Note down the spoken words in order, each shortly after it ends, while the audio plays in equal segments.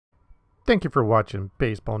Thank you for watching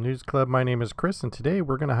Baseball News Club. My name is Chris, and today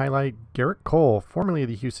we're going to highlight Gerrit Cole, formerly of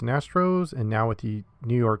the Houston Astros and now with the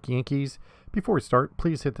New York Yankees. Before we start,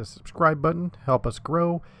 please hit the subscribe button, help us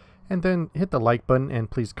grow, and then hit the like button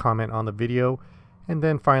and please comment on the video. And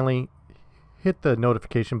then finally, hit the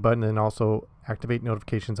notification button and also activate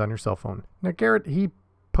notifications on your cell phone. Now, Gerrit, he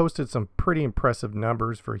posted some pretty impressive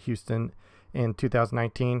numbers for Houston in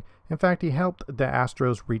 2019. In fact, he helped the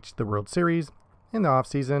Astros reach the World Series in the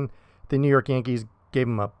offseason. The New York Yankees gave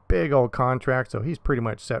him a big old contract, so he's pretty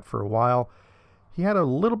much set for a while. He had a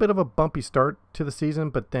little bit of a bumpy start to the season,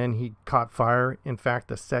 but then he caught fire. In fact,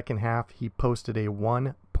 the second half, he posted a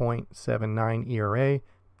 1.79 ERA.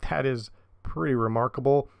 That is pretty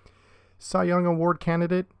remarkable. Cy Young Award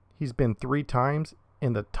candidate. He's been 3 times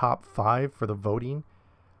in the top 5 for the voting.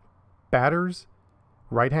 Batters,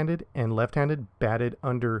 right-handed and left-handed, batted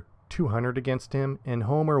under 200 against him, and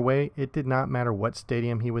home or away, it did not matter what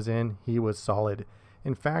stadium he was in, he was solid.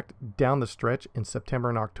 In fact, down the stretch in September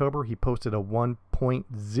and October, he posted a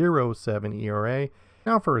 1.07 ERA.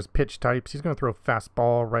 Now for his pitch types, he's going to throw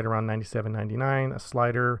fastball right around 97, 99, a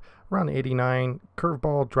slider around 89,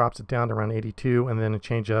 curveball drops it down to around 82, and then a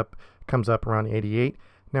changeup comes up around 88.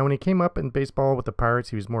 Now, when he came up in baseball with the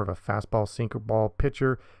Pirates, he was more of a fastball, sinker ball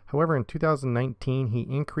pitcher. However, in 2019, he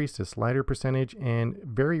increased his slider percentage, and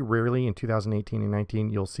very rarely in 2018 and 19,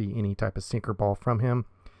 you'll see any type of sinker ball from him.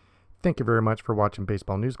 Thank you very much for watching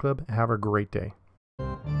Baseball News Club. Have a great day.